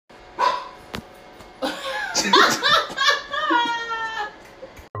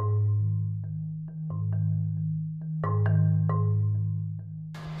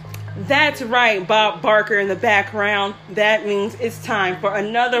That's right, Bob Barker in the background. That means it's time for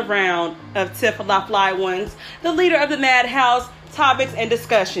another round of Tifla Fly Ones, the leader of the Madhouse, topics and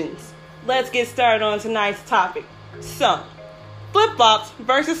discussions. Let's get started on tonight's topic. So, flip-flops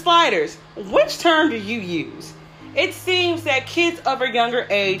versus sliders. Which term do you use? It seems that kids of a younger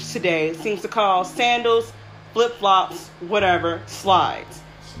age today seems to call sandals, flip-flops, whatever, slides.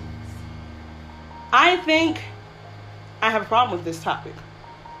 I think I have a problem with this topic.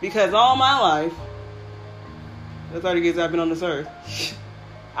 Because all my life, the 30 years I've been on this earth,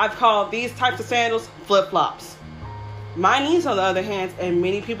 I've called these types of sandals flip-flops. My niece, on the other hand, and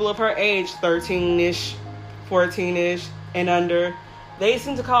many people of her age, 13-ish, 14-ish, and under, they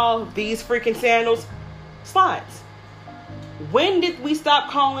seem to call these freaking sandals slides. When did we stop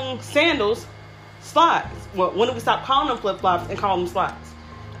calling sandals slides? Well, when did we stop calling them flip-flops and call them slides?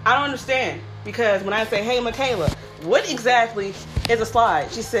 I don't understand. Because when I say, hey, Michaela, what exactly is a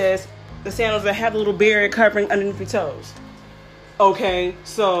slide? She says, the sandals that have a little barrier covering underneath your toes. Okay,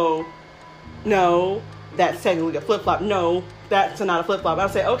 so, no, that's technically a flip-flop. No, that's not a flip-flop. I'll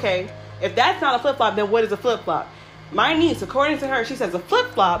say, okay, if that's not a flip-flop, then what is a flip-flop? My niece, according to her, she says a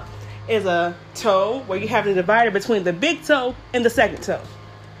flip-flop is a toe where you have the divider between the big toe and the second toe.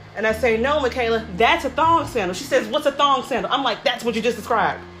 And I say, no, Michaela, that's a thong sandal. She says, what's a thong sandal? I'm like, that's what you just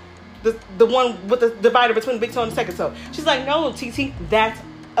described. The one with the divider between the big toe and the second toe. She's like, no, TT, that's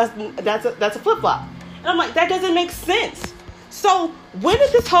a flip-flop. And I'm like, that doesn't make sense. So when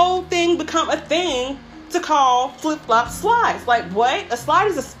did this whole thing become a thing to call flip-flop slides? Like, what? A slide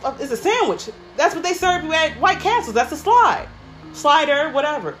is a sandwich. That's what they serve you at White Castles. That's a slide. Slider,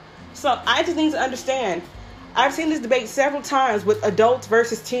 whatever. So I just need to understand. I've seen this debate several times with adults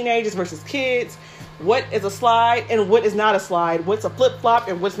versus teenagers versus kids. What is a slide and what is not a slide? What's a flip-flop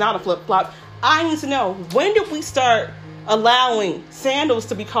and what's not a flip-flop? I need to know, when did we start allowing sandals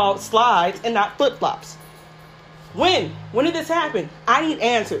to be called slides and not flip-flops? When? When did this happen? I need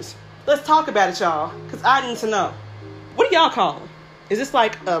answers. Let's talk about it, y'all, because I need to know. What do y'all call them? Is this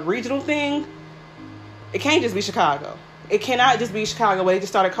like a regional thing? It can't just be Chicago. It cannot just be Chicago where they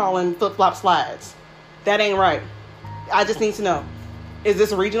just started calling flip-flop slides. That ain't right. I just need to know. Is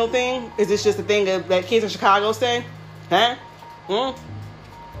this a regional thing? Is this just a thing that kids in Chicago say? Huh?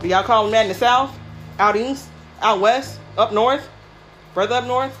 Do y'all call them that in the South? Out East? Out West? Up North? Further up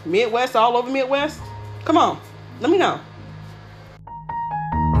North? Midwest? All over Midwest? Come on. Let me know.